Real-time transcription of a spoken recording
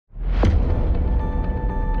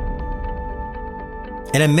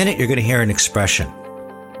In a minute, you're going to hear an expression.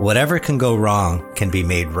 Whatever can go wrong can be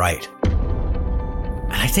made right.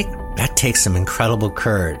 And I think that takes some incredible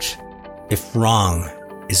courage if wrong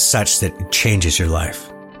is such that it changes your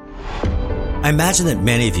life. I imagine that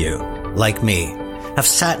many of you, like me, have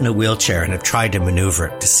sat in a wheelchair and have tried to maneuver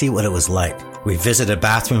it to see what it was like. We visited a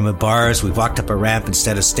bathroom at bars, we walked up a ramp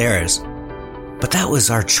instead of stairs. But that was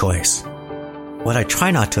our choice. What I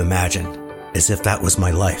try not to imagine is if that was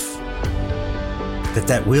my life.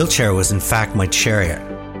 That wheelchair was in fact my chariot.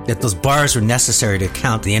 That those bars were necessary to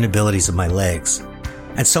count the inabilities of my legs.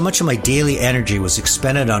 And so much of my daily energy was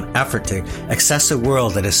expended on effort to access a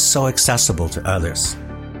world that is so accessible to others.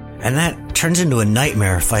 And that turns into a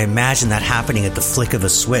nightmare if I imagine that happening at the flick of a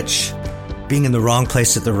switch. Being in the wrong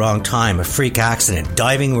place at the wrong time, a freak accident,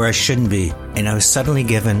 diving where I shouldn't be, and I was suddenly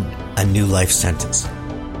given a new life sentence.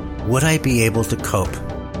 Would I be able to cope?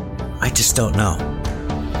 I just don't know.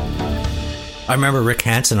 I remember Rick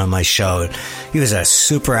Hansen on my show. He was a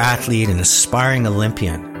super athlete and aspiring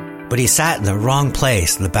Olympian, but he sat in the wrong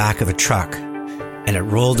place in the back of a truck, and it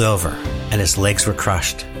rolled over, and his legs were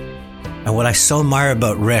crushed. And what I so admire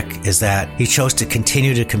about Rick is that he chose to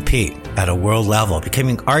continue to compete at a world level,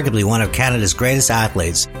 becoming arguably one of Canada's greatest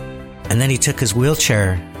athletes. And then he took his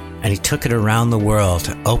wheelchair and he took it around the world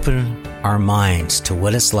to open our minds to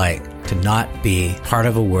what it's like to not be part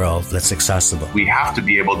of a world that's accessible. We have to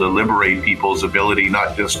be able to liberate people's ability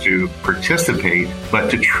not just to participate,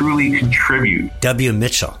 but to truly contribute. W.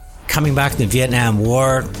 Mitchell. Coming back from the Vietnam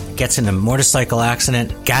War, gets in a motorcycle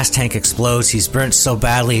accident, gas tank explodes, he's burnt so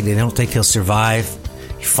badly they don't think he'll survive.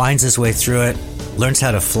 He finds his way through it, learns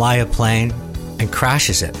how to fly a plane, and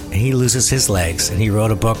crashes it. And he loses his legs, and he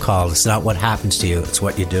wrote a book called It's Not What Happens to You, It's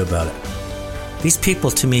What You Do About It. These people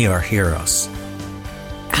to me are heroes.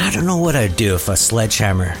 And I don't know what I'd do if a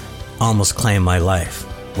sledgehammer almost claimed my life.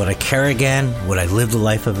 Would I care again? Would I live the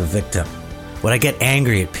life of a victim? Would I get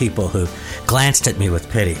angry at people who glanced at me with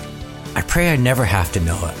pity? I pray I never have to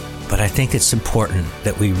know it, but I think it's important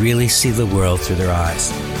that we really see the world through their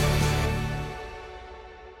eyes.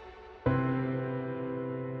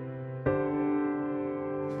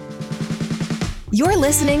 You're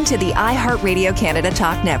listening to the iHeartRadio Canada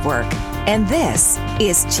Talk Network, and this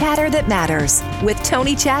is Chatter That Matters with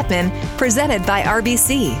Tony Chapman, presented by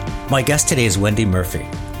RBC. My guest today is Wendy Murphy.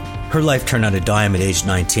 Her life turned on a dime at age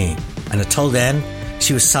 19, and until then,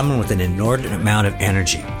 she was someone with an inordinate amount of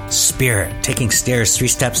energy, spirit, taking stairs 3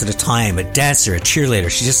 steps at a time, a dancer, a cheerleader.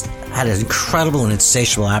 She just had an incredible and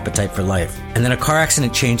insatiable appetite for life. And then a car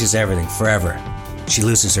accident changes everything forever. She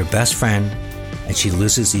loses her best friend, and she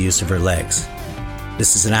loses the use of her legs.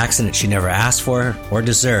 This is an accident she never asked for or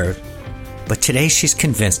deserved, but today she's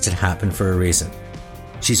convinced it happened for a reason.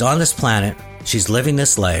 She's on this planet, she's living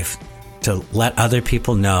this life to let other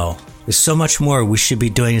people know there's so much more we should be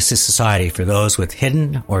doing as a society for those with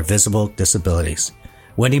hidden or visible disabilities.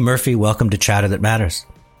 Wendy Murphy, welcome to Chatter That Matters.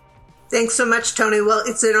 Thanks so much, Tony. Well,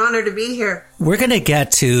 it's an honor to be here. We're going to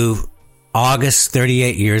get to August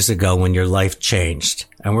 38 years ago when your life changed.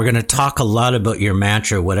 And we're going to talk a lot about your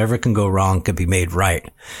mantra, whatever can go wrong can be made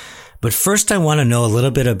right. But first, I want to know a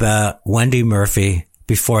little bit about Wendy Murphy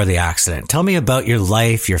before the accident. Tell me about your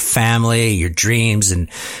life, your family, your dreams, and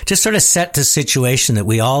just sort of set the situation that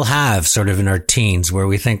we all have sort of in our teens where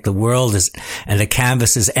we think the world is and the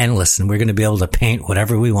canvas is endless and we're going to be able to paint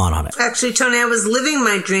whatever we want on it. Actually, Tony, I was living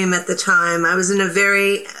my dream at the time. I was in a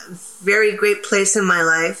very, very great place in my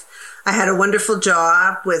life. I had a wonderful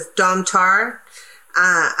job with Domtar.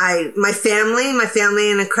 My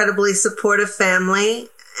family, an incredibly supportive family,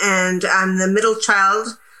 and I'm the middle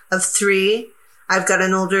child of 3. I've got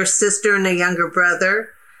an older sister and a younger brother,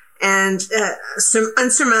 and some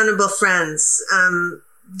unsurmountable friends,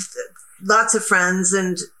 lots of friends,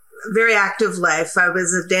 and very active life. I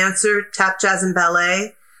was a dancer, tap, jazz, and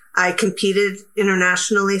ballet. I competed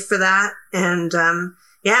internationally for that, and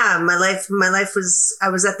my life was, I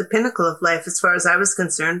was at the pinnacle of life as far as I was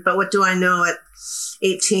concerned. But what do I know at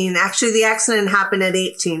 18? Actually, the accident happened at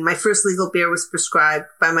 18. My first legal beer was prescribed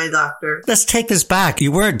by my doctor. Let's take this back.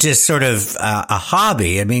 You weren't just sort of a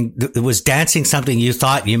hobby. I mean, was dancing something you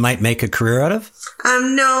thought you might make a career out of?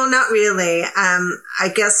 No, not really. I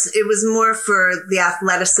guess it was more for the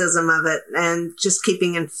athleticism of it and just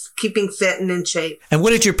keeping fit and in shape. And what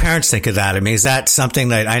did your parents think of that? I mean, is that something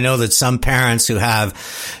that I know that some parents who have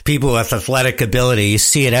people with athletic ability, you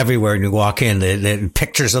see it everywhere when you walk in, the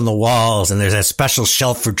pictures on the walls, and there's a special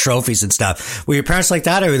shelf for trophies and stuff. Were your parents like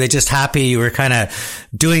that, or were they just happy you were kind of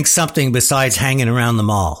doing something besides hanging around the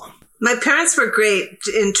mall? My parents were great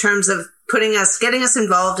in terms of getting us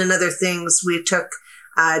involved in other things. We took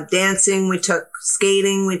dancing, we took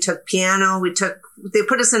skating, we took piano, we took they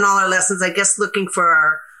put us in all our lessons, I guess, looking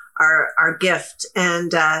for our gift.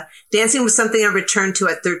 And dancing was something I returned to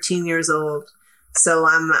at 13 years old. So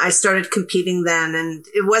I started competing then, and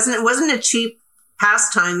it wasn't a cheap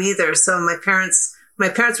pastime either. So my parents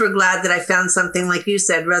were glad that I found something, like you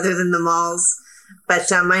said, rather than the malls.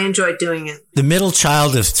 But I enjoyed doing it. The middle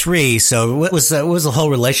child of three. So what was the whole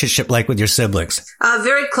relationship like with your siblings?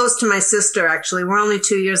 Very close to my sister, actually. We're only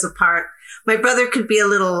 2 years apart. My brother could be a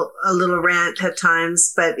little rant at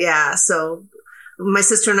times, but yeah. So my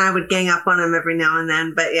sister and I would gang up on him every now and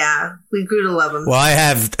then, but yeah, we grew to love him. Well, I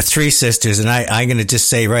have three sisters, and I'm going to just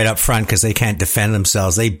say right up front, because they can't defend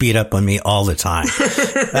themselves, they beat up on me all the time.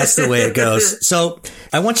 That's the way it goes. So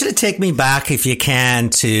I want you to take me back, if you can,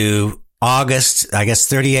 to August, I guess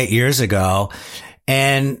 38 years ago.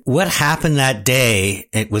 And what happened that day?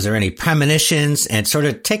 Was there any premonitions? And sort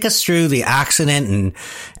of take us through the accident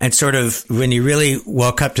and sort of when you really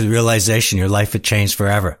woke up to the realization your life had changed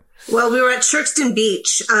forever. Well, we were at Shirkston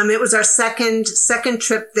Beach. It was our second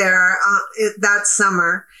trip there that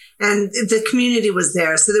summer, and the community was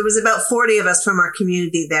there. So there was about 40 of us from our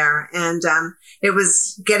community there, and it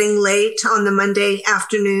was getting late on the Monday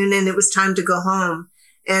afternoon, and it was time to go home.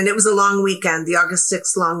 And it was a long weekend, the August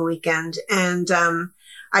 6th long weekend, and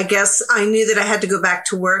I guess I knew that I had to go back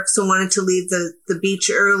to work, so wanted to leave the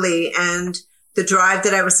beach early. And the drive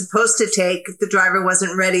that I was supposed to take, the driver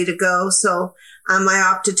wasn't ready to go, so I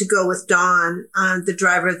opted to go with Dawn, the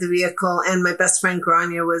driver of the vehicle, and my best friend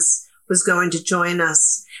Grania was going to join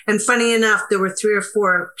us. And funny enough, there were 3 or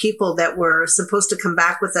 4 people that were supposed to come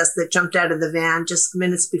back with us that jumped out of the van just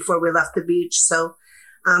minutes before we left the beach. So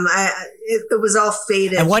it was all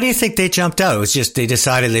fated. And why do you think they jumped out? It was just they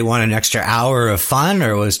decided they wanted an extra hour of fun,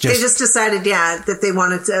 or was just... They just decided, that they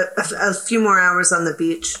wanted a few more hours on the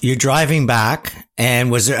beach. You're driving back,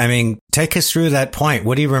 and take us through that point.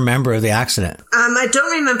 What do you remember of the accident? I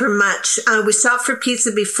don't remember much. We stopped for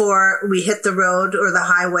pizza before we hit the road or the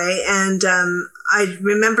highway, and I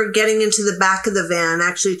remember getting into the back of the van.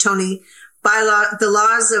 Actually, Tony, by law, the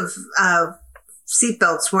laws of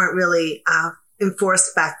seatbelts weren't really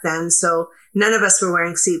enforced back then, so none of us were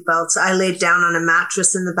wearing seatbelts. I laid down on a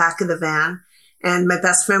mattress in the back of the van, and my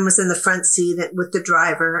best friend was in the front seat with the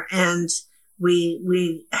driver, and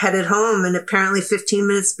we headed home. And apparently 15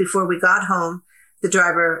 minutes before we got home, the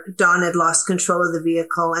driver, Don, had lost control of the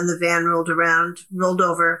vehicle, and the van rolled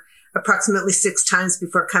over approximately 6 times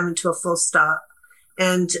before coming to a full stop,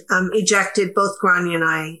 and ejected both Grania and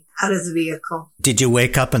I out of the vehicle. Did you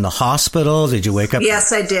wake up in the hospital? Did you wake up?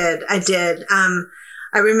 Yes, I did.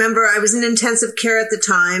 I remember I was in intensive care at the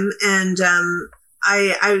time, and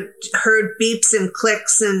I heard beeps and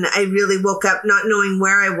clicks, and I really woke up not knowing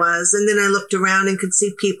where I was. And then I looked around and could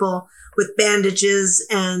see people with bandages,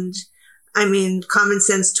 and common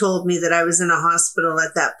sense told me that I was in a hospital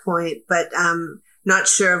at that point, but not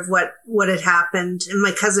sure of what had happened. And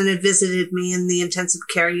my cousin had visited me in the intensive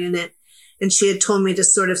care unit, and she had told me to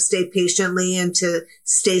sort of stay patiently and to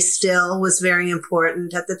stay still was very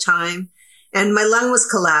important at the time. And my lung was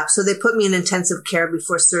collapsed, so they put me in intensive care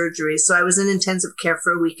before surgery. So I was in intensive care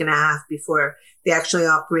for a week and a half before they actually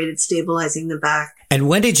operated, stabilizing the back. And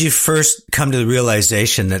when did you first come to the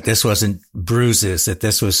realization that this wasn't bruises, that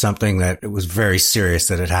this was something that it was very serious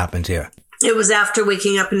that had happened to you? It was after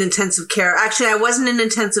waking up in intensive care. Actually, I wasn't in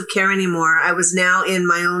intensive care anymore. I was now in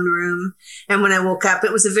my own room. And when I woke up,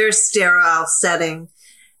 it was a very sterile setting.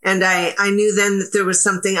 And I knew then that there was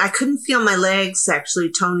something. I couldn't feel my legs,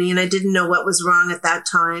 actually, Tony, and I didn't know what was wrong at that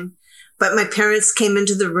time. But my parents came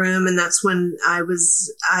into the room, and that's when I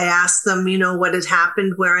asked them, what had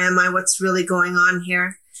happened? Where am I? What's really going on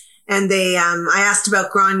here? And I asked about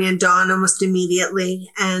Grania and Dawn almost immediately.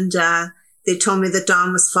 And, they told me that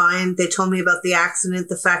Dawn was fine. They told me about the accident,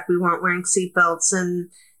 the fact we weren't wearing seatbelts, and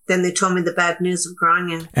then they told me the bad news of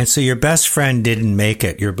Grania. And so your best friend didn't make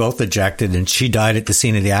it. You're both ejected, and she died at the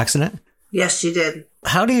scene of the accident? Yes, she did.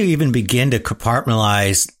 How do you even begin to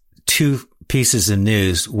compartmentalize 2 pieces of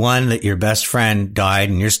news? One, that your best friend died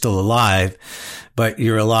and you're still alive, but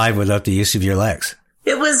you're alive without the use of your legs.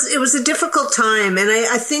 It was a difficult time, and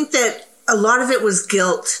I think that a lot of it was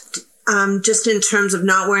guilt. Just in terms of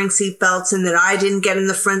not wearing seatbelts, and that I didn't get in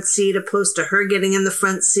the front seat opposed to her getting in the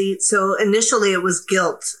front seat. So initially it was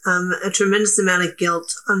guilt, a tremendous amount of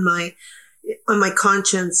guilt on my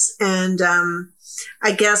conscience. And,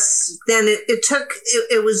 I guess then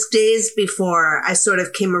it was days before I sort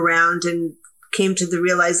of came around and came to the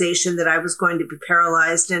realization that I was going to be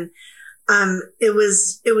paralyzed. And, it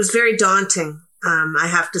was very daunting. I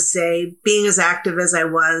have to say, being as active as I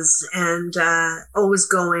was, and always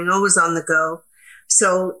on the go.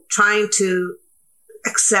 So trying to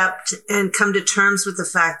accept and come to terms with the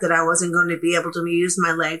fact that I wasn't going to be able to use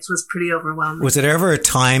my legs was pretty overwhelming. Was it ever a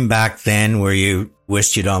time back then where you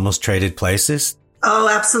wished you'd almost traded places? Oh,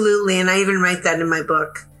 absolutely. And I even write that in my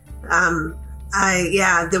book.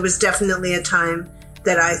 There was definitely a time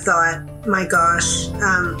that I thought, my gosh,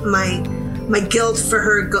 my guilt for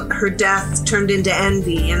her death turned into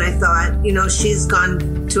envy. And I thought, she's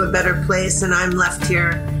gone to a better place and I'm left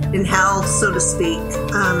here in hell, so to speak,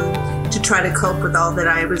 to try to cope with all that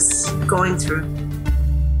I was going through.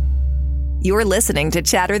 You're listening to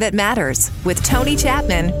Chatter That Matters with Tony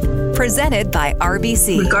Chapman, presented by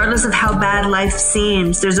RBC. Regardless of how bad life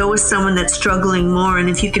seems, there's always someone that's struggling more. And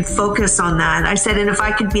if you could focus on that, I said, and if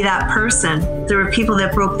I could be that person, there were people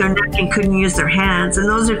that broke their neck and couldn't use their hands. And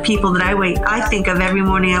those are people that I think of every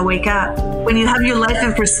morning I wake up. When you have your life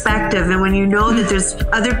in perspective and when you know that there's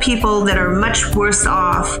other people that are much worse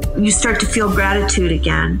off, you start to feel gratitude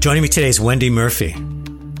again. Joining me today is Wendy Murphy,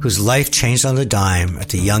 whose life changed on a dime at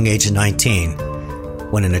the young age of 19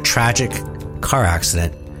 when in a tragic car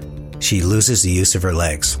accident, she loses the use of her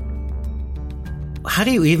legs. How do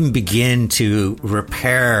you even begin to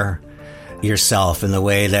repair yourself in the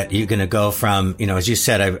way that you're going to go from, as you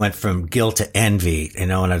said, I went from guilt to envy,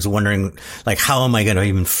 and I was wondering, how am I going to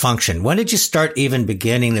even function? When did you start even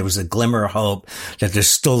beginning? There was a glimmer of hope that there's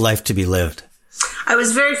still life to be lived. I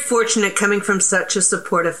was very fortunate coming from such a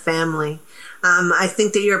supportive family. I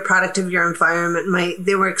think that you're a product of your environment.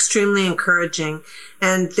 They were extremely encouraging,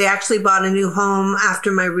 and they actually bought a new home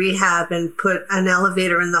after my rehab and put an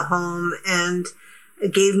elevator in the home and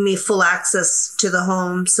gave me full access to the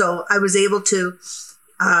home. So I was able to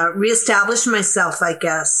reestablish myself, I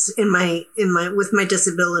guess, with my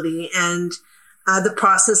disability, and the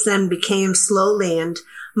process then became slowly. And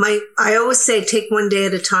I always say, take one day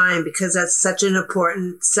at a time, because that's such an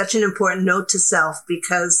important note to self,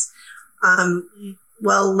 because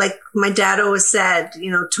like my dad always said,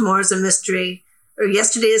 tomorrow's a mystery, or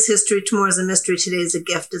yesterday is history, tomorrow's a mystery, today's a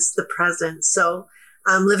gift, it's the present. So,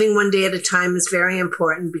 living one day at a time is very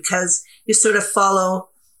important, because you sort of follow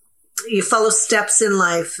steps in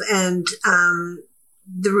life, and,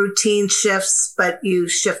 the routine shifts, but you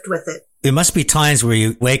shift with it. There must be times where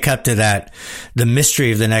you wake up to the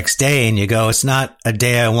mystery of the next day, and you go, it's not a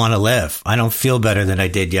day I want to live. I don't feel better than I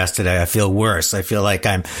did yesterday. I feel worse. I feel like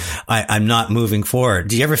I'm not moving forward.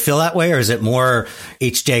 Do you ever feel that way, or is it more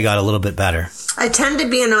each day got a little bit better? I tend to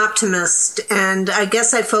be an optimist, and I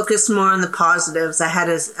guess I focus more on the positives. I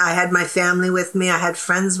had my family with me. I had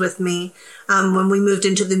friends with me. When we moved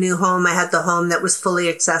into the new home, I had the home that was fully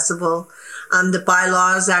accessible. The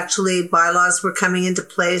bylaws were coming into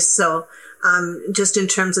place. So, just in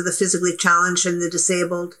terms of the physically challenged and the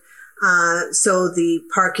disabled. So the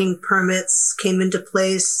parking permits came into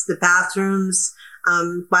place, the bathrooms,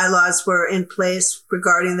 bylaws were in place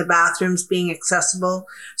regarding the bathrooms being accessible.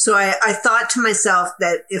 So I thought to myself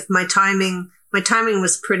that if my timing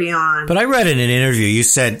was pretty on. But I read in an interview, you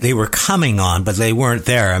said they were coming on, but they weren't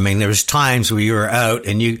there. I mean, there was times where you were out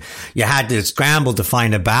and you had to scramble to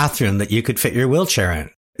find a bathroom that you could fit your wheelchair in.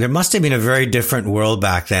 There must have been a very different world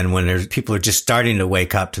back then when people are just starting to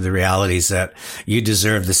wake up to the realities that you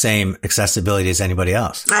deserve the same accessibility as anybody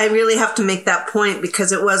else. I really have to make that point,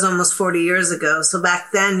 because it was almost 40 years ago. So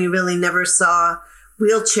back then you really never saw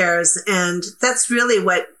wheelchairs. And that's really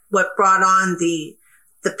what brought on the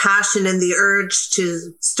passion and the urge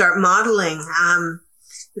to start modeling.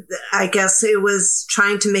 I guess it was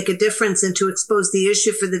trying to make a difference and to expose the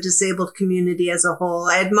issue for the disabled community as a whole.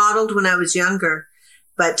 I had modeled when I was younger,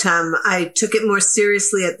 but I took it more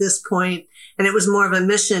seriously at this point, and it was more of a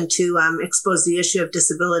mission to expose the issue of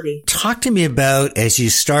disability. Talk to me about, as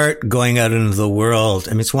you start going out into the world,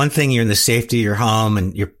 I mean, it's one thing you're in the safety of your home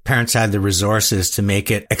and your parents had the resources to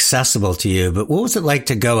make it accessible to you, but what was it like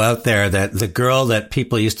to go out there, that the girl that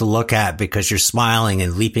people used to look at because you're smiling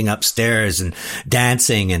and leaping upstairs and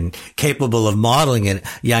dancing and capable of modeling at a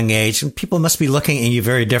young age, and people must be looking at you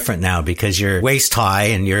very different now because you're waist high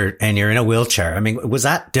and you're in a wheelchair. I mean, was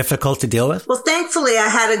that difficult to deal with? Well, thankfully I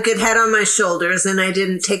had a good head on my shoulders and I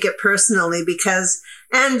didn't take it personally,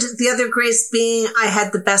 and the other grace being I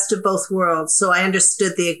had the best of both worlds. So I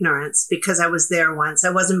understood the ignorance because I was there once. I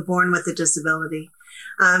wasn't born with a disability.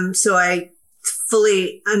 So I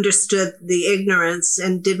fully understood the ignorance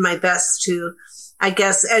and did my best to, I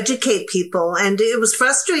guess, educate people. And it was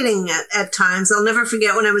frustrating at times. I'll never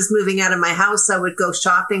forget when I was moving out of my house, I would go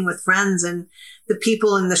shopping with friends, and the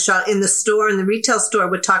people in the retail store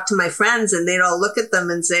would talk to my friends, and they'd all look at them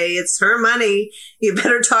and say, it's her money. You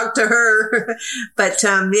better talk to her. But, so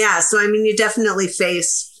I mean, you definitely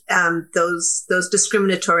face those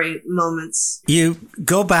discriminatory moments. You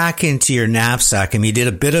go back into your knapsack and you did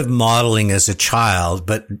a bit of modeling as a child,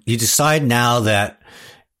 but you decide now that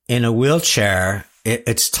in a wheelchair,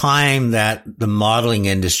 it's time that the modeling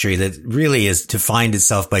industry that really is defined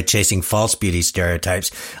itself by chasing false beauty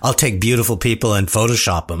stereotypes. I'll take beautiful people and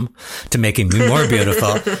Photoshop them to make them more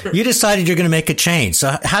beautiful. You decided you're going to make a change.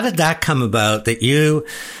 So how did that come about that you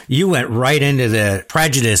went right into the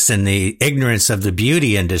prejudice and the ignorance of the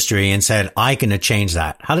beauty industry and said, I can change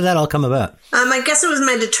that? How did that all come about? I guess it was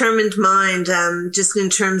my determined mind, just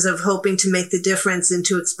in terms of hoping to make the difference and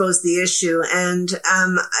to expose the issue. And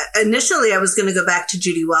initially I was going to go back to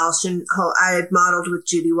Judy Welsh, and I had modeled with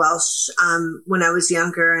Judy Welsh when I was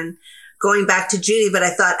younger, and going back to Judy. But I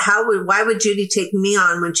thought, why would Judy take me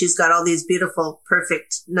on when she's got all these beautiful,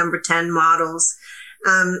 perfect number 10 models?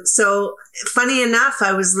 So funny enough,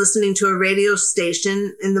 I was listening to a radio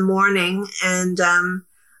station in the morning, and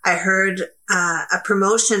I heard a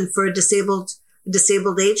promotion for a disabled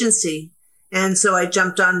agency. And so I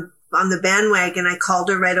jumped on the bandwagon. I called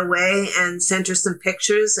her right away and sent her some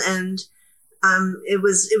pictures, and it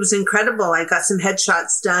was incredible. I got some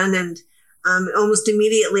headshots done, and almost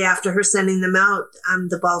immediately after her sending them out,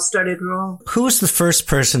 the ball started rolling. Who was the first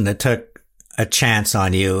person that took a chance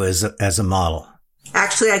on you as a model?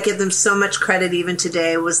 Actually, I give them so much credit even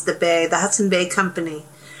today. It was the Hudson Bay Company.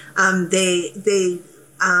 They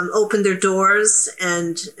opened their doors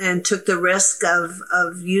and took the risk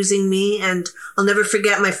of using me. And I'll never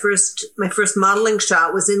forget my first modeling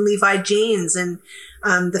shot was in Levi jeans. And,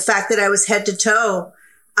 the fact that I was head to toe,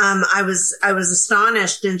 I was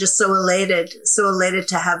astonished and just so elated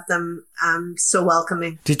to have them, so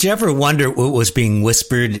welcoming. Did you ever wonder what was being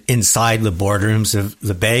whispered inside the boardrooms of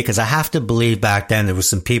the Bay? Cause I have to believe back then there was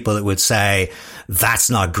some people that would say, that's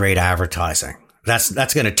not great advertising. That's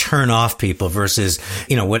going to turn off people versus,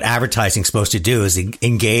 what advertising's supposed to do is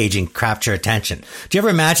engage and capture attention. Do you ever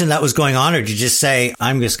imagine that was going on, or did you just say,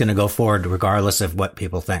 I'm just going to go forward regardless of what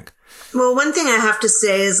people think? Well, one thing I have to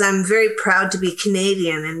say is I'm very proud to be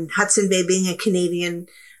Canadian, and Hudson Bay being a Canadian,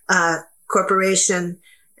 corporation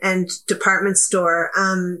and department store.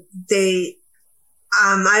 I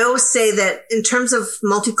always say that in terms of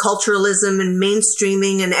multiculturalism and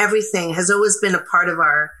mainstreaming and everything has always been a part of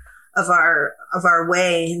our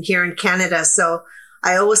way here in Canada. So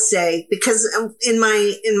I always say, because in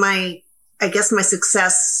my I guess my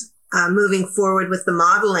success, moving forward with the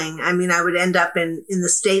modeling, I mean, I would end up in the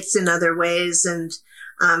States in other ways. And,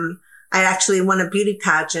 I actually won a beauty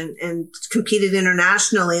pageant and competed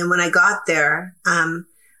internationally. And when I got there,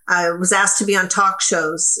 I was asked to be on talk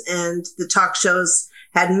shows, and the talk shows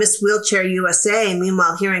had Miss Wheelchair USA.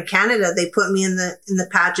 Meanwhile, here in Canada, they put me in the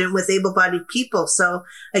pageant with able-bodied people. So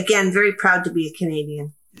again, very proud to be a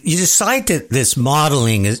Canadian. You decide that this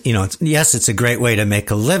modeling is, yes, it's a great way to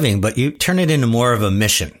make a living, but you turn it into more of a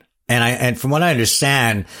mission. And from what I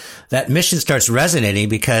understand, that mission starts resonating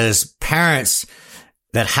because parents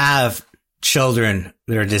that have children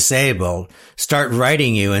that are disabled start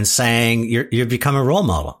writing you and saying you've become a role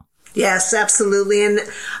model. Yes, absolutely. And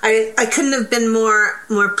I couldn't have been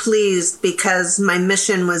more pleased because my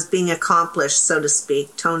mission was being accomplished, so to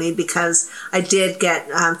speak, Tony, because I did get,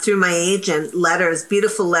 through my agent,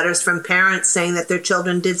 beautiful letters from parents saying that their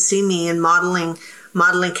children did see me in modeling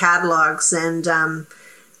catalogs, and,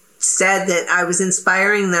 said that I was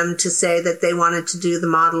inspiring them to say that they wanted to do the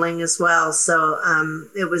modeling as well. So,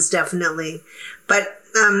 it was definitely, but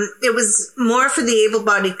it was more for the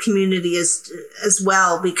able-bodied community as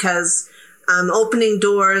well, because opening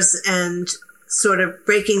doors and sort of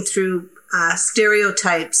breaking through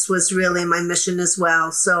stereotypes was really my mission as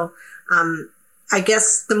well. So I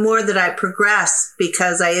guess the more that I progressed,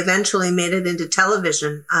 because I eventually made it into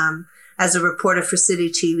television as a reporter for City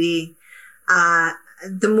TV,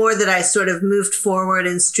 the more that I sort of moved forward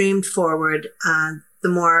and streamed forward, the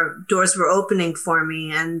more doors were opening for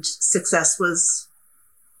me, and success was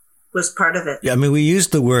part of it. Yeah, I mean, we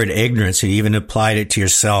used the word ignorance. You even applied it to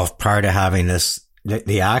yourself prior to having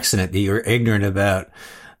the accident, that you were ignorant about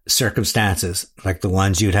circumstances like the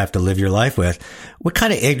ones you'd have to live your life with. What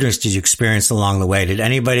kind of ignorance did you experience along the way? Did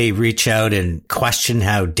anybody reach out and question,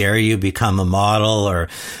 how dare you become a model or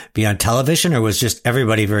be on television, or was just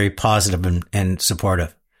everybody very positive and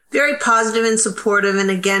supportive? Very positive and supportive. And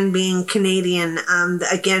again, being Canadian,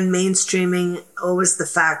 again, mainstreaming always the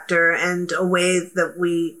factor, and a way that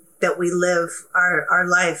we live our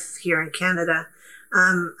life here in Canada.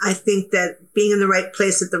 I think that being in the right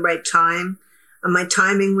place at the right time, My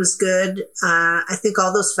timing was good. I think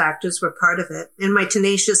all those factors were part of it, and my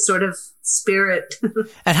tenacious sort of spirit.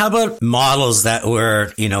 And how about models that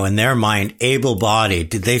were, in their mind, able-bodied?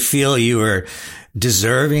 Did they feel you were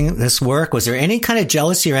deserving this work? Was there any kind of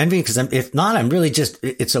jealousy or envy? Because if not,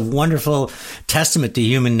 it's a wonderful testament to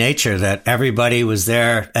human nature that everybody was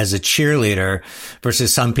there as a cheerleader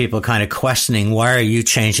versus some people kind of questioning, why are you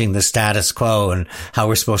changing the status quo and how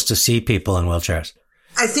we're supposed to see people in wheelchairs?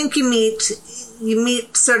 I think you meet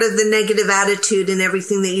sort of the negative attitude in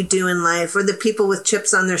everything that you do in life, or the people with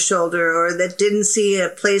chips on their shoulder, or that didn't see a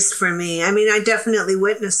place for me. I mean, I definitely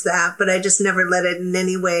witnessed that, but I just never let it in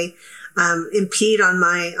any way impede on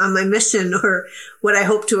my mission or what I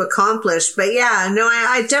hope to accomplish. But yeah, no,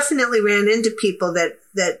 I definitely ran into people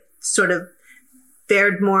that sort of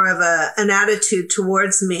bared more of an attitude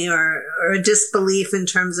towards me or a disbelief in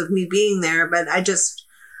terms of me being there. But I just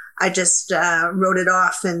wrote it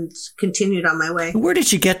off and continued on my way. Where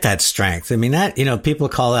did you get that strength? I mean, that, people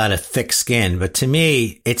call that a thick skin, but to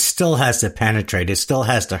me, it still has to penetrate. It still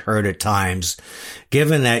has to hurt at times,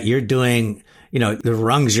 given that you're doing, the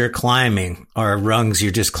rungs you're climbing are rungs you're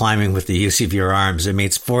just climbing with the use of your arms. I mean,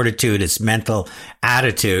 it's fortitude, it's mental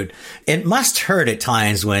attitude. It must hurt at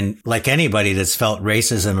times when, like anybody that's felt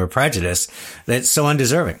racism or prejudice, that's so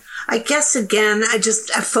undeserving. I guess, again,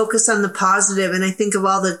 I focus on the positive, and I think of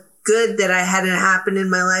all the good that I had happen in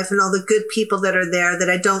my life and all the good people that are there, that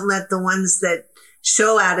I don't let the ones that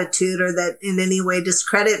show attitude or that in any way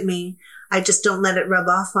discredit me, I just don't let it rub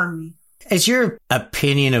off on me. Is your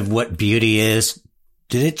opinion of what beauty is,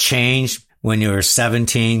 did it change when you were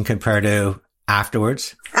 17 compared to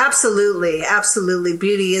afterwards? Absolutely. Absolutely.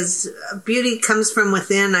 Beauty comes from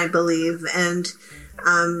within, I believe. And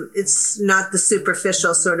it's not the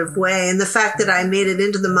superficial sort of way. And the fact that I made it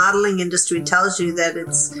into the modeling industry tells you that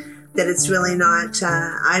it's really not,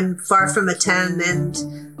 I'm far from a 10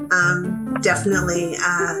 and, definitely,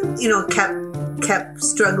 kept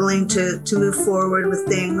struggling to move forward with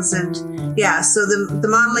things. And yeah, so the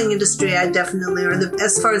modeling industry, I definitely,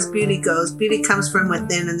 as far as beauty goes, beauty comes from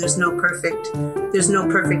within, and there's no perfect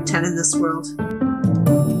 10 in this world.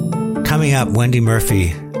 Coming up, Wendy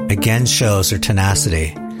Murphy again shows her tenacity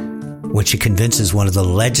when she convinces one of the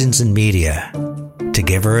legends in media to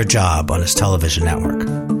give her a job on his television network.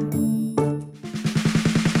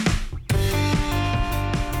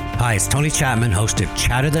 Hi, it's Tony Chapman, host of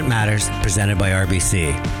Chatter That Matters, presented by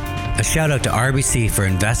RBC. A shout out to RBC for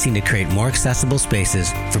investing to create more accessible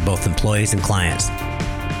spaces for both employees and clients.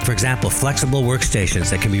 For example, flexible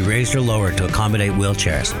workstations that can be raised or lowered to accommodate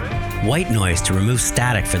wheelchairs, white noise to remove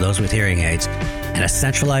static for those with hearing aids, and a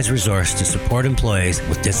centralized resource to support employees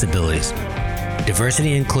with disabilities. Diversity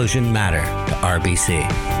and inclusion matter to RBC.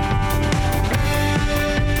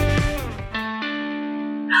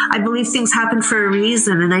 I believe things happen for a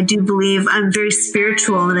reason, and I do believe I'm very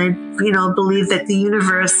spiritual, and I, believe that the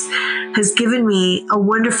universe has given me a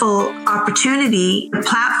wonderful opportunity, a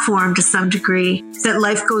platform to some degree, that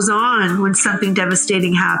life goes on when something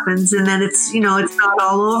devastating happens, and then it's not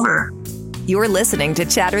all over. You're listening to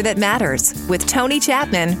Chatter That Matters with Tony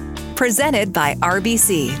Chapman, presented by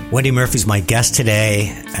RBC. Wendy Murphy's my guest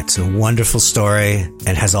today. It's a wonderful story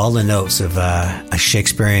and has all the notes of a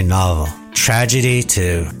Shakespearean novel. Tragedy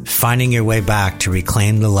to finding your way back to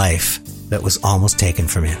reclaim the life that was almost taken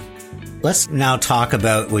from you. Let's now talk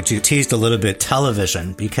about what you teased a little bit,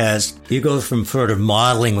 television, because you go from sort of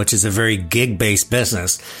modeling, which is a very gig-based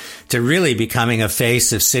business, to really becoming a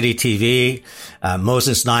face of city TV.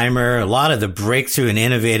 Moses Znaimer, a lot of the breakthrough and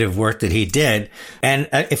innovative work that he did. And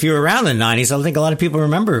if you were around the 90s, I think a lot of people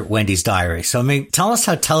remember Wendy's Diary. So, tell us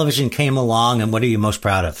how television came along and what are you most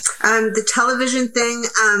proud of? The television thing,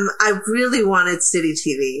 I really wanted city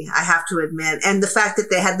TV, I have to admit. And the fact that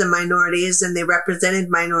they had the minorities and they represented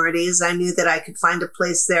minorities, I knew that I could find a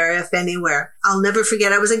place there, if anywhere. I'll never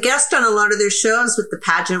forget, I was a guest on a lot of their shows with the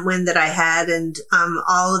pageant win that I had and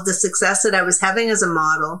all of the success that I was having as a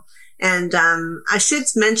model. And I should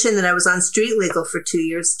mention that I was on Street Legal for 2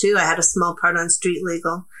 years too. I had a small part on Street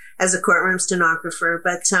Legal as a courtroom stenographer.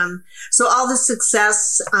 But so all the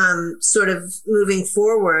success sort of moving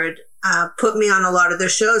forward put me on a lot of their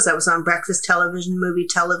shows. I was on breakfast television, movie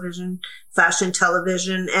television, fashion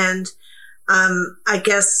television, and I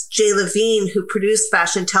guess Jay Levine, who produced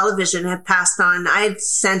fashion television, had passed on. I had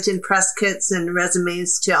sent in press kits and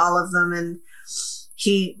resumes to all of them, and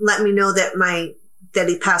he let me know that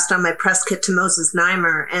he passed on my press kit to Moses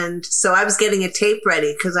Znaimer. And so I was getting a tape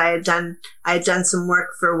ready because I had done some work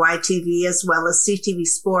for YTV as well as CTV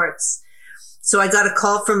Sports. So I got a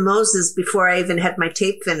call from Moses before I even had my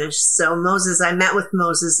tape finished. So Moses, I met with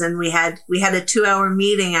Moses, and we had a 2-hour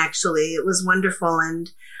meeting. Actually, it was wonderful, and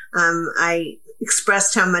I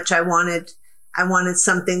expressed how much I wanted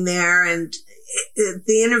something there, and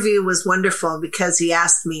the interview was wonderful because he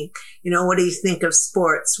asked me, what do you think of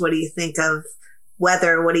sports? What do you think of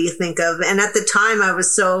weather? What do you think of? And at the time, I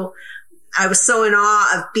was so in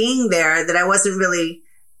awe of being there that I wasn't really,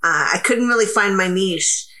 I couldn't really find my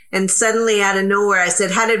niche. And suddenly out of nowhere, I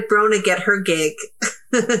said, how did Brona get her gig?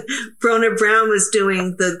 Brona Brown was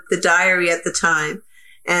doing the diary at the time.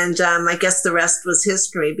 And I guess the rest was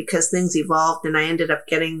history because things evolved and I ended up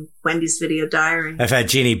getting Wendy's video diary. I've had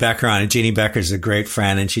Jeannie Becker on, and Jeannie Becker's a great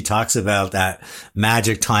friend, and she talks about that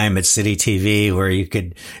magic time at City TV where you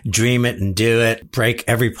could dream it and do it, break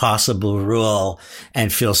every possible rule,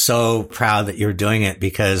 and feel so proud that you're doing it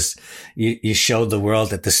because you showed the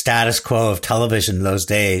world that the status quo of television in those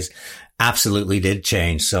days absolutely did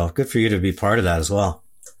change. So good for you to be part of that as well.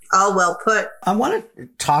 All well put. I want to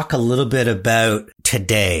talk a little bit about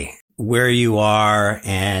today, where you are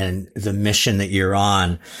and the mission that you're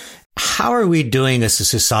on. How are we doing as a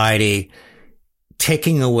society,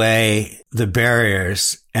 taking away the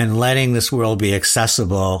barriers and letting this world be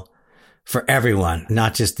accessible for everyone,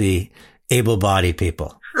 not just the able-bodied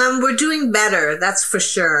people? We're doing better, that's for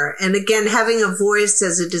sure. And again, having a voice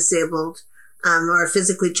as a disabled or a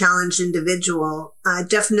physically challenged individual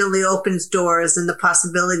definitely opens doors and the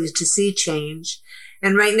possibility to see change.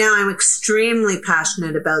 And right now I'm extremely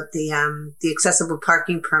passionate about the accessible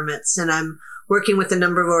parking permits, and I'm working with a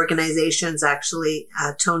number of organizations. Actually,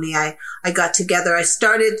 Tony, I got together. I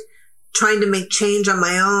started trying to make change on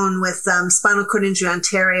my own with Spinal Cord Injury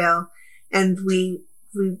Ontario, and we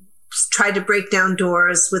tried to break down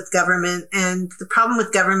doors with government. And the problem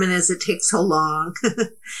with government is it takes so long,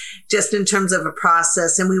 just in terms of a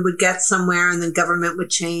process. And we would get somewhere and then government would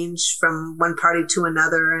change from one party to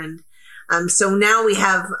another. And so now we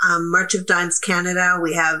have March of Dimes Canada,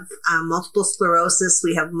 we have multiple sclerosis,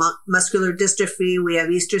 we have muscular dystrophy, we have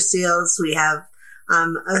Easter Seals, we have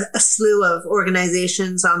a slew of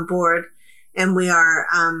organizations on board, and we are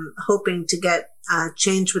hoping to get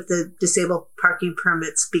change with the disabled parking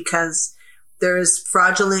permits because there's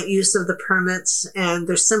fraudulent use of the permits and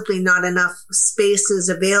there's simply not enough spaces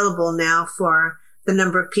available now for the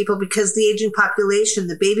number of people because the aging population,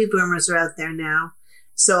 the baby boomers are out there now.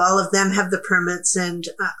 So all of them have the permits, and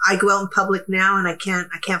I go out in public now and I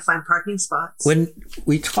can't find parking spots. When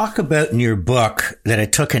we talk about in your book that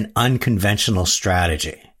it took an unconventional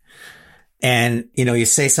strategy, and, you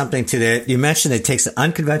say something you mentioned it takes an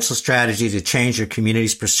unconventional strategy to change your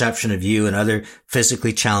community's perception of you and other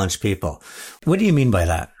physically challenged people. What do you mean by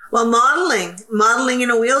that? Well, modeling in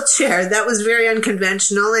a wheelchair, that was very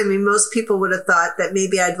unconventional. I mean, most people would have thought that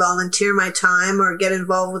maybe I'd volunteer my time or get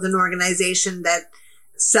involved with an organization that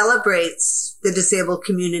celebrates the disabled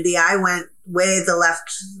community. I went way the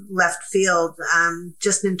left field,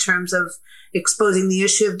 just in terms of exposing the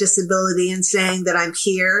issue of disability and saying that I'm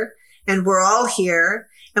here and we're all here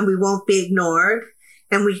and we won't be ignored.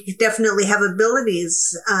 And we definitely have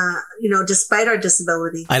abilities, despite our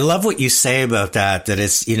disability. I love what you say about that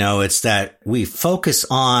it's, it's that we focus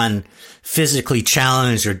on physically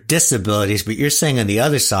challenged or disabilities, but you're saying on the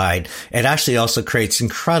other side, it actually also creates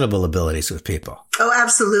incredible abilities with people. Oh,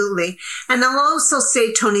 absolutely. And I'll also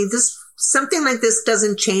say, Tony, something like this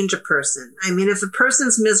doesn't change a person. I mean, if a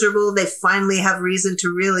person's miserable, they finally have reason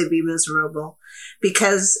to really be miserable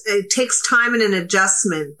because it takes time and an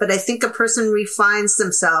adjustment. But I think a person refines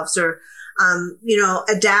themselves or,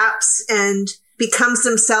 adapts and becomes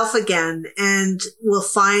themselves again and will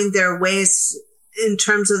find their ways in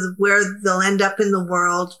terms of where they'll end up in the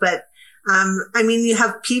world. But, you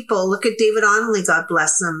have people, look at David Onley, God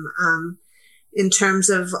bless him, in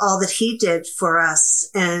terms of all that he did for us.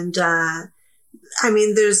 And,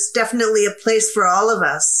 there's definitely a place for all of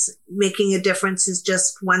us. Making a difference is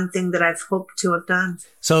just one thing that I've hoped to have done.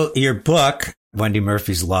 So your book, Wendy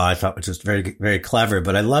Murphy's Law, I thought was just very, very clever,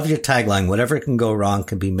 but I love your tagline, whatever can go wrong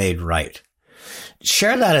can be made right.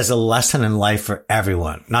 Share that as a lesson in life for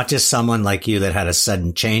everyone, not just someone like you that had a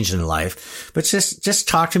sudden change in life, but just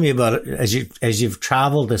talk to me about it as you've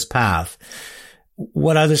traveled this path,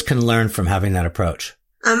 what others can learn from having that approach.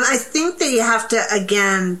 I think that you have to,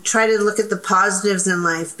 again, try to look at the positives in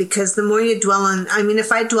life because the more you dwell on,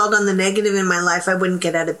 if I dwelled on the negative in my life, I wouldn't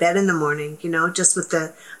get out of bed in the morning, just with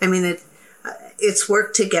it's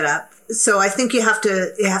work to get up. So I think you have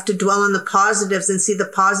to dwell on the positives and see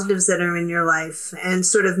the positives that are in your life and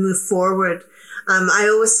sort of move forward. I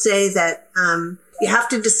always say that you have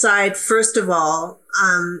to decide, first of all,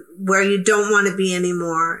 where you don't want to be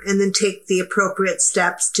anymore, and then take the appropriate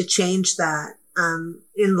steps to change that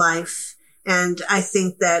in life. And I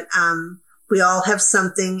think that we all have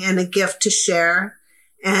something and a gift to share,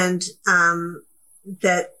 and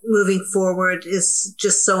that moving forward is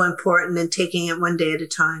just so important, and taking it one day at a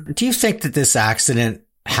time. Do you think that this accident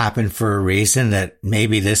happened for a reason, that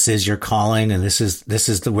maybe this is your calling and this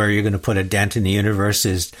is where you're going to put a dent in the universe,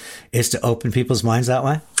 is to open people's minds that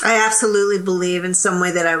way? I absolutely believe in some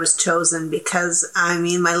way that I was chosen, because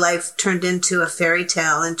my life turned into a fairy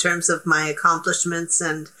tale in terms of my accomplishments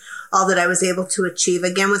and all that I was able to achieve,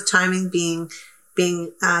 again with timing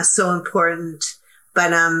being so important.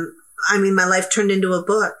 But my life turned into a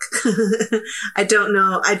book. I don't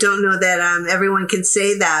know that everyone can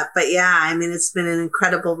say that, but yeah, it's been an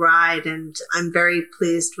incredible ride, and I'm very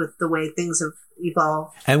pleased with the way things have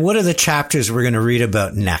evolved. And what are the chapters we're going to read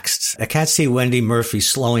about next? I can't see Wendy Murphy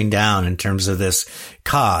slowing down in terms of this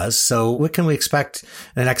cause. So what can we expect in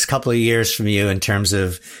the next couple of years from you in terms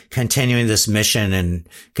of continuing this mission and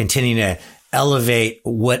continuing to elevate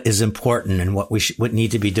what is important and what we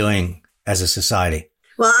need to be doing as a society?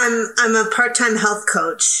 Well, I'm a part-time health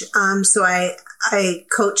coach. So I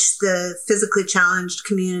coach the physically challenged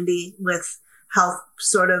community with health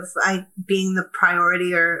sort of being the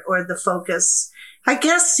priority or the focus. I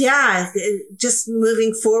guess, yeah, just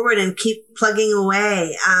moving forward and keep plugging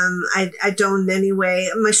away. I don't anyway.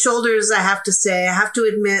 My shoulders, I have to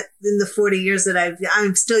admit, in the 40 years that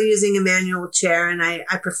I'm still using a manual chair, and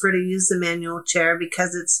I prefer to use the manual chair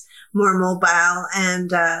because it's more mobile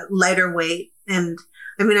and lighter weight. And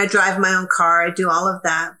I drive my own car. I do all of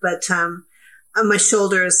that, but my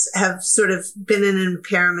shoulders have sort of been an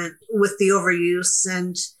impairment with the overuse,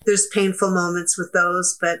 and there's painful moments with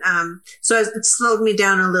those. But so it slowed me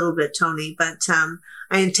down a little bit, Tony. But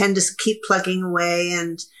I intend to keep plugging away,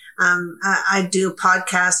 and I do a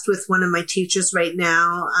podcast with one of my teachers right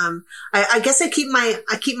now. I guess I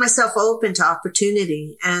keep myself open to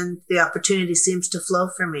opportunity, and the opportunity seems to flow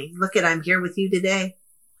for me. I'm here with you today.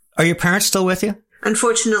 Are your parents still with you?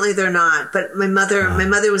 Unfortunately, they're not. But my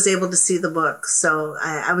mother was able to see the book, so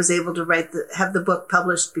I was able to have the book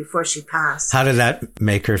published before she passed. How did that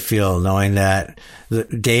make her feel, knowing that the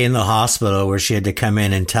day in the hospital where she had to come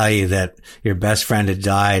in and tell you that your best friend had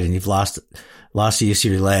died and you've lost the use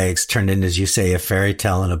of your legs turned into, as you say, a fairy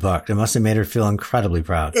tale in a book? It must have made her feel incredibly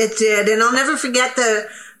proud. It did, and I'll never forget the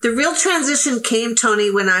real transition came, Tony,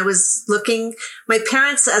 when I was looking. My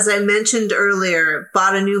parents, as I mentioned earlier,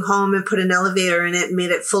 bought a new home and put an elevator in it and made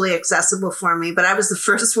it fully accessible for me. But I was the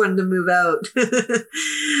first one to move out.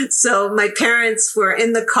 So my parents were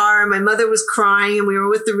in the car. My mother was crying, and we were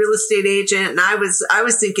with the real estate agent. And I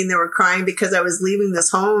was thinking they were crying because I was leaving this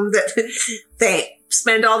home that they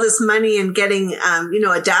spend all this money and getting,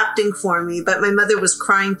 adapting for me. But my mother was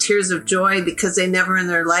crying tears of joy because they never in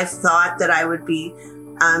their life thought that I would be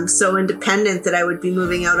so independent, that I would be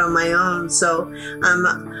moving out on my own. So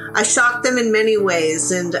I shocked them in many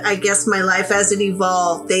ways, and I guess my life as it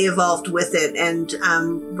evolved, they evolved with it, and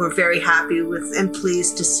we're very happy with and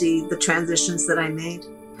pleased to see the transitions that I made.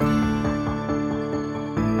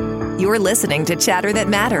 You're listening to Chatter That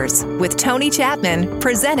Matters with Tony Chapman,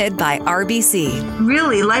 presented by RBC.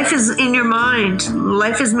 Really, life is in your mind.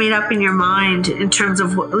 Life is made up in your mind in terms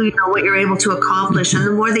of what you're able to accomplish. And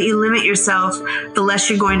the more that you limit yourself, the less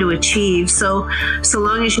you're going to achieve. So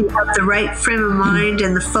long as you have the right frame of mind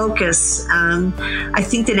and the focus, I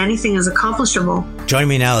think that anything is accomplishable. Joining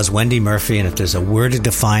me now is Wendy Murphy, and if there's a word to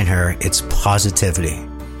define her, it's positivity.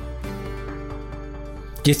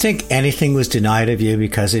 Do you think anything was denied of you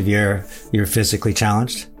because of you're physically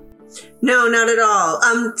challenged? No, not at all.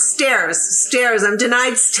 Stairs. I'm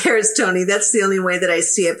denied stairs, Tony. That's the only way that I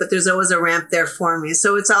see it, but there's always a ramp there for me.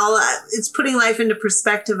 So it's putting life into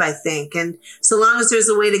perspective, I think. And so long as there's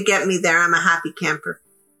a way to get me there, I'm a happy camper.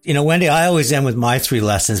 Wendy, I always end with my 3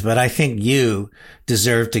 lessons, but I think you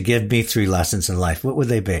deserve to give me 3 lessons in life. What would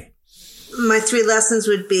they be? My 3 lessons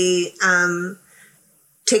would be,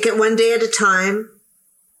 take it one day at a time.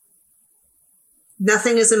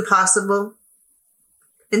 Nothing is impossible,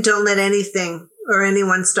 and don't let anything or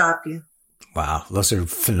anyone stop you. Wow. Those are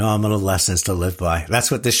phenomenal lessons to live by.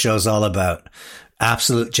 That's what this show's all about.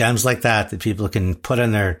 Absolute gems like that people can put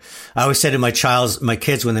in their, I always say to my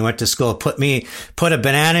kids when they went to school, put a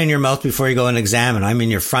banana in your mouth before you go and examine. I'm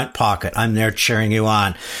in your front pocket. I'm there cheering you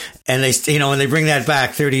on. And they, when they bring that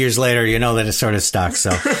back 30 years later, that it's sort of stuck.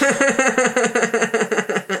 So.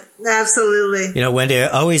 Absolutely. Wendy, I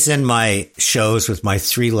always end my shows with my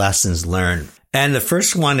 3 lessons learned. And the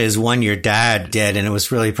first one is one your dad did, and it was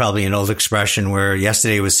really probably an old expression where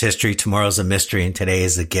yesterday was history, tomorrow's a mystery, and today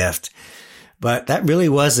is a gift. But that really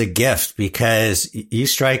was a gift because you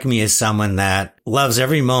strike me as someone that loves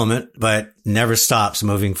every moment, but never stops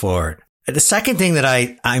moving forward. The second thing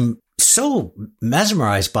that I'm so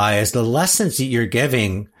mesmerized by is the lessons that you're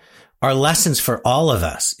giving are lessons for all of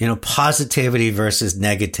us, positivity versus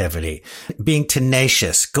negativity, being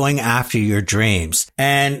tenacious, going after your dreams.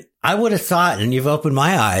 And I would have thought, and you've opened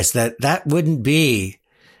my eyes, that wouldn't be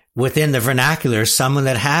within the vernacular someone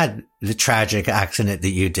that had the tragic accident that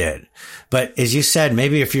you did. But as you said,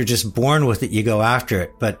 maybe if you're just born with it, you go after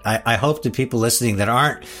it. But I hope the people listening that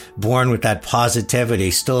aren't born with that positivity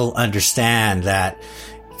still understand that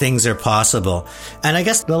things are possible. And I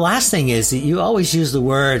guess the last thing is that you always use the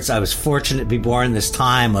words, I was fortunate to be born this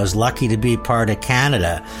time. I was lucky to be part of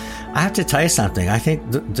Canada. I have to tell you something. I think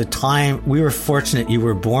the time we were fortunate you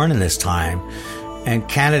were born in this time, and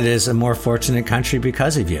Canada is a more fortunate country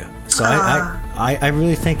because of you. So I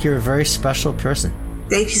really think you're a very special person.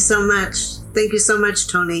 Thank you so much. Thank you so much,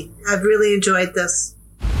 Tony. I've really enjoyed this.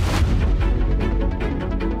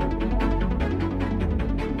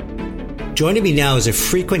 Joining me now is a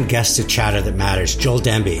frequent guest of Chatter That Matters, Joel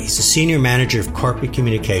Demby. He's a senior manager of corporate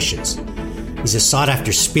communications. He's a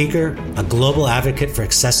sought-after speaker, a global advocate for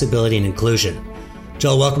accessibility and inclusion.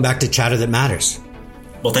 Joel, welcome back to Chatter That Matters.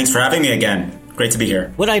 Well, thanks for having me again. Great to be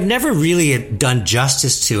here. What I've never really done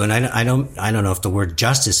justice to, and I don't know if the word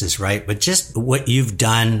justice is right, but just what you've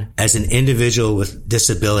done as an individual with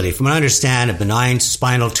disability. From what I understand, a benign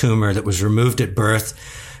spinal tumor that was removed at birth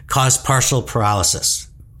caused partial paralysis.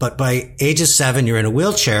 But by age of 7, you're in a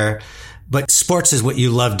wheelchair, but sports is what you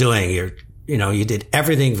love doing. You did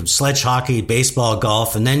everything from sledge hockey, baseball,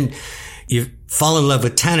 golf, and then you fall in love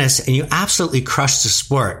with tennis and you absolutely crush the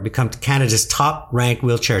sport, become Canada's top ranked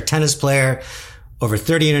wheelchair tennis player, over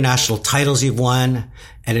 30 international titles you've won.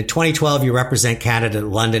 And in 2012, you represent Canada at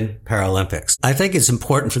London Paralympics. I think it's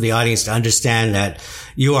important for the audience to understand that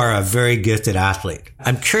you are a very gifted athlete.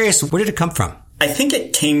 I'm curious, where did it come from? I think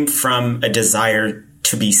it came from a desire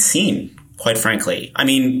to be seen, quite frankly. I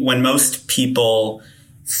mean, when most people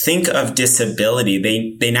think of disability,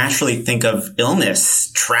 they naturally think of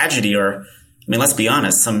illness, tragedy, or, let's be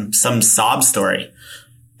honest, some sob story.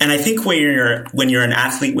 And I think when you're an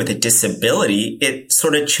athlete with a disability, it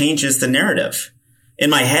sort of changes the narrative. In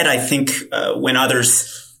my head, I think when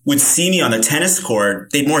others would see me on the tennis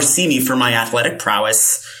court, they'd more see me for my athletic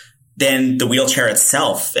prowess than the wheelchair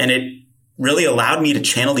itself. And it really allowed me to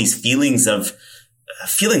channel these feelings of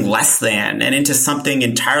feeling less than and into something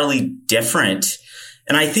entirely different.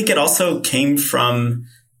 And I think it also came from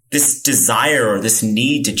this desire or this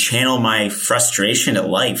need to channel my frustration at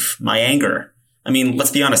life, my anger. Let's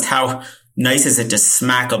be honest, how nice is it to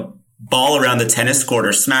smack a ball around the tennis court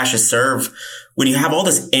or smash a serve when you have all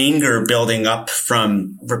this anger building up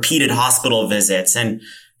from repeated hospital visits and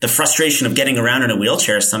the frustration of getting around in a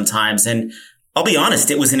wheelchair sometimes? And I'll be honest,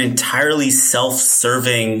 it was an entirely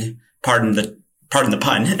self-serving, pardon the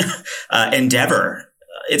pun, endeavor.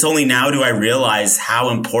 It's only now do I realize how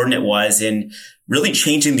important it was in really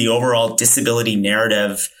changing the overall disability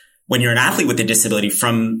narrative when you're an athlete with a disability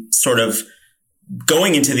from sort of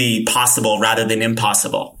going into the possible rather than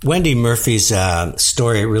impossible. Wendy Murphy's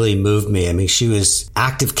story really moved me. She was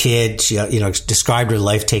active kid. She, described her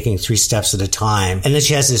life taking 3 steps at a time. And then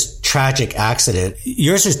she has this tragic accident.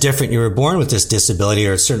 Yours is different. You were born with this disability,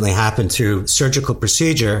 or it certainly happened through surgical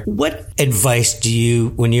procedure. What advice do you,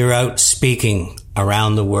 when you're out speaking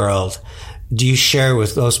around the world, do you share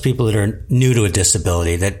with those people that are new to a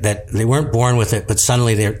disability, that they weren't born with it, but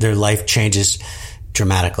suddenly their life changes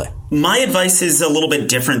dramatically? My advice is a little bit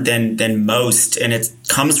different than most, and it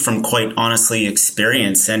comes from quite honestly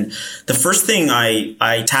experience. And the first thing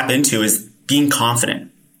I tap into is being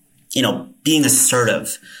confident, being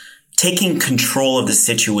assertive, taking control of the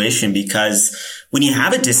situation, because when you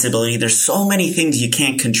have a disability, there's so many things you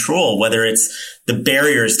can't control, whether it's the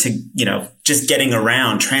barriers to, just getting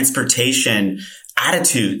around, transportation,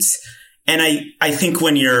 attitudes. And I think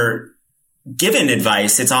when you're given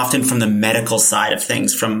advice, it's often from the medical side of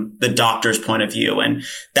things, from the doctor's point of view. And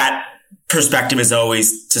that perspective is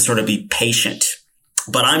always to sort of be patient.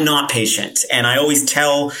 But I'm not patient. And I always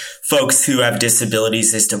tell folks who have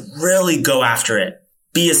disabilities is to really go after it.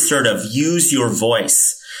 Be assertive. Use your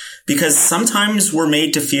voice. Because sometimes we're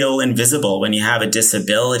made to feel invisible when you have a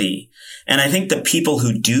disability. And I think the people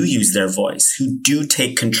who do use their voice, who do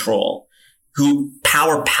take control, who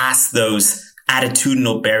power past those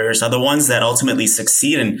attitudinal barriers are the ones that ultimately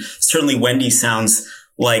succeed. And certainly Wendy sounds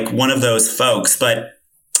like one of those folks. But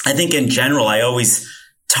I think in general, I always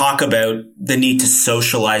talk about the need to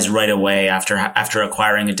socialize right away after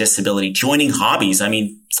acquiring a disability, joining hobbies. I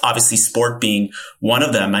mean, obviously sport being one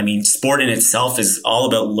of them. I mean, sport in itself is all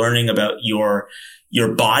about learning about your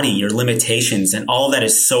body, your limitations, and all of that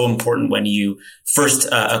is so important when you first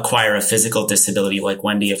acquire a physical disability like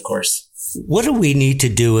Wendy, of course. What do we need to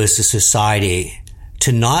do as a society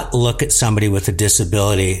to not look at somebody with a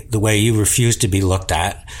disability the way you refuse to be looked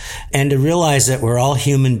at, and to realize that we're all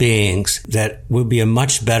human beings, that would be a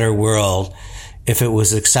much better world if it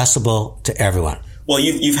was accessible to everyone? Well,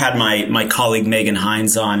 you've had my colleague Megan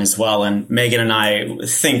Hines on as well, and Megan and I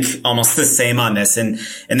think almost the same on this, and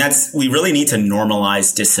that's, we really need to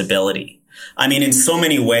normalize disability. I mean, in so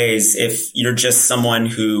many ways, if you're just someone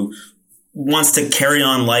who wants to carry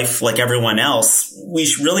on life like everyone else, we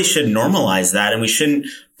really should normalize that, and we shouldn't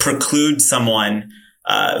preclude someone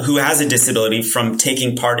who has a disability from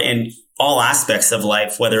taking part in all aspects of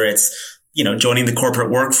life, whether it's, joining the corporate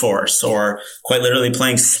workforce or quite literally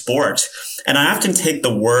playing sport. And I often take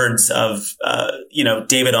the words of,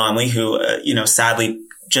 David Onley, who, sadly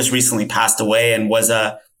just recently passed away and was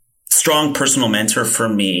a strong personal mentor for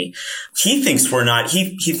me. He thinks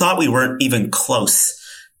he thought we weren't even close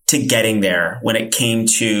to getting there when it came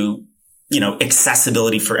to,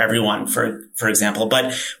 accessibility for everyone, for example.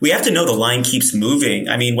 But we have to know the line keeps moving.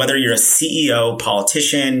 I mean, whether you're a CEO,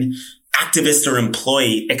 politician, activist, or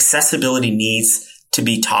employee, accessibility needs to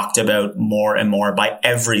be talked about more and more by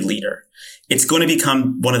every leader. It's going to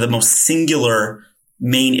become one of the most singular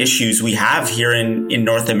main issues we have here in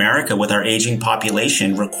North America, with our aging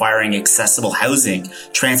population requiring accessible housing,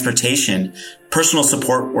 transportation, personal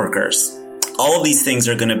support workers. All of these things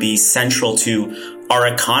are going to be central to our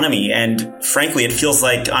economy. And frankly, it feels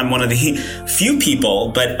like I'm one of the few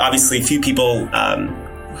people, but obviously few people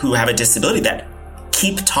who have a disability that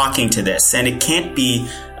keep talking to this, and it can't be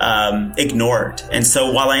ignored. And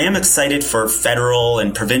so while I am excited for federal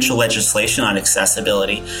and provincial legislation on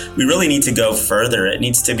accessibility, we really need to go further. It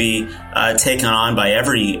needs to be taken on by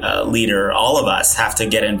every leader. All of us have to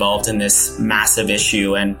get involved in this massive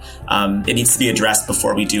issue, and it needs to be addressed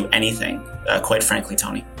before we do anything, quite frankly,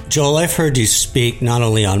 Tony. Joel, I've heard you speak not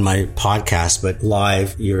only on my podcast, but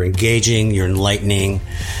live. You're engaging, you're enlightening,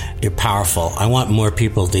 you're powerful. I want more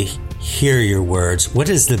people to hear your words. What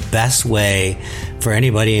is the best way for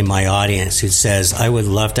anybody in my audience who says, I would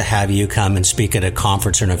love to have you come and speak at a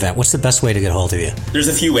conference or an event? What's the best way to get a hold of you? There's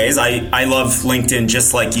a few ways. I love LinkedIn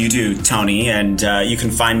just like you do, Tony, and you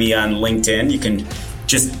can find me on LinkedIn. You can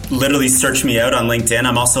just literally search me out on LinkedIn.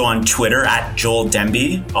 I'm also on Twitter at Joel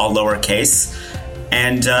Demby, all lowercase.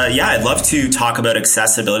 And I'd love to talk about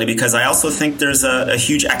accessibility, because I also think there's a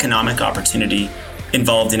huge economic opportunity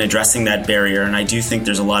involved in addressing that barrier. And I do think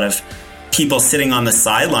there's a lot of people sitting on the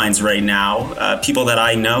sidelines right now, people that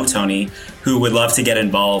I know, Tony, who would love to get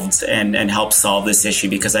involved and help solve this issue,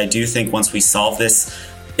 because I do think once we solve this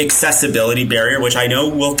accessibility barrier, which I know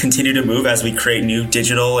will continue to move as we create new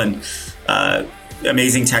digital and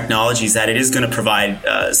amazing technologies, that it is going to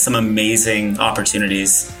provide some amazing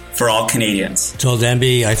opportunities for all Canadians. Joel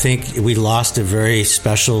Demby, I think we lost a very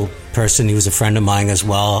special person. He was a friend of mine as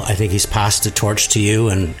well. I think he's passed the torch to you,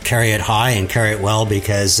 and carry it high and carry it well,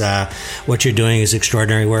 because what you're doing is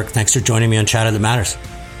extraordinary work. Thanks for joining me on Chatter That Matters.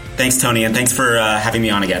 Thanks, Tony, and thanks for having me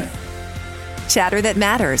on again. Chatter That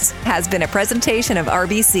Matters has been a presentation of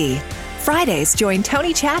RBC. Fridays, join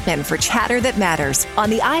Tony Chapman for Chatter That Matters on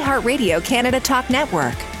the iHeartRadio Canada Talk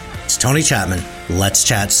Network. It's Tony Chapman. Let's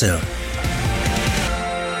chat soon.